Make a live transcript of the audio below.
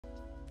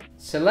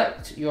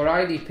Select your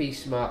IDP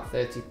Smart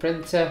 30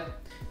 printer,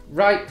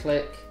 right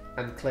click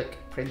and click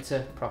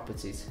Printer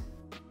Properties.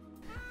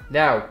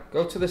 Now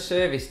go to the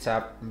Service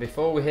tab, and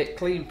before we hit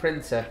Clean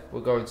Printer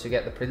we're going to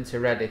get the printer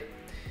ready.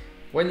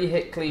 When you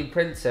hit Clean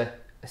Printer,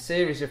 a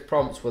series of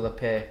prompts will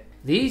appear.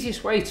 The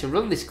easiest way to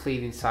run this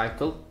cleaning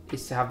cycle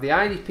is to have the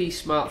IDP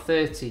Smart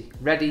 30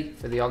 ready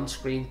for the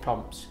on-screen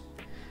prompts.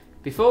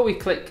 Before we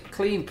click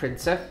Clean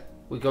Printer,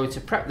 we're going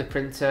to prep the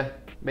printer,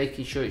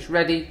 making sure it's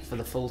ready for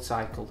the full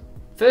cycle.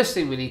 First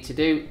thing we need to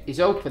do is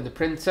open the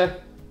printer.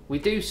 We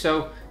do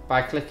so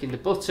by clicking the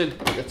button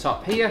at the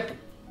top here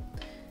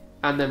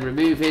and then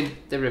removing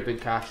the ribbon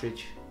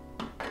cartridge.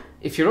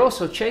 If you're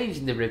also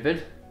changing the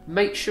ribbon,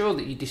 make sure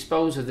that you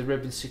dispose of the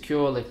ribbon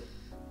securely.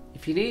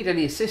 If you need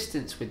any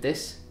assistance with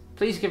this,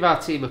 please give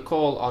our team a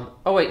call on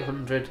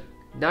 0800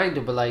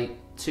 988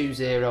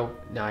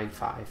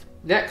 2095.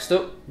 Next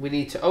up, we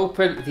need to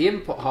open the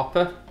input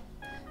hopper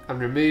and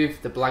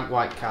remove the blank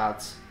white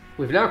cards.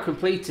 We've now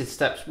completed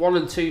steps 1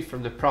 and 2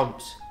 from the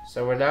prompts,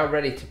 so we're now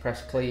ready to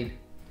press clean.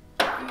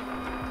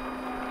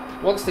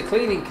 Once the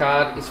cleaning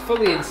card is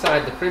fully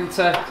inside the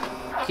printer,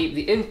 keep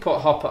the input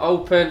hopper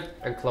open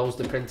and close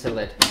the printer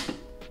lid.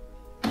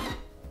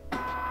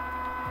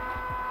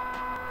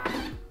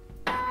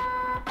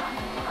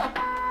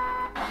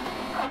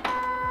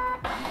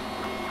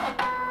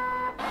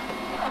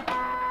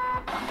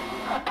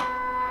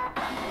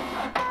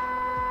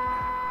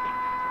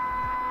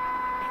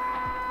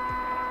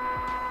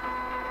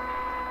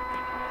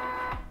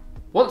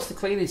 Once the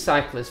cleaning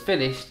cycle is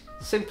finished,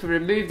 simply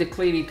remove the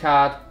cleaning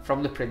card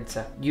from the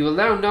printer. You will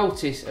now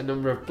notice a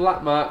number of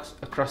black marks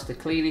across the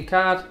cleaning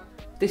card.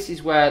 This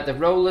is where the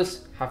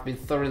rollers have been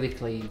thoroughly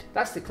cleaned.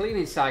 That's the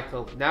cleaning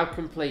cycle now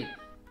complete.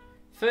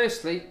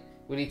 Firstly,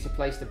 we need to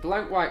place the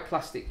blank white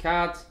plastic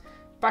cards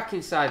back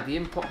inside the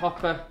input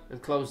hopper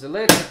and close the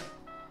lid.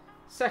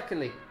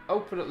 Secondly,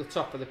 open up the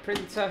top of the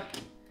printer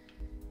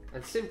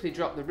and simply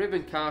drop the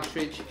ribbon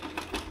cartridge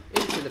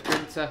into the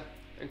printer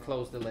and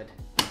close the lid.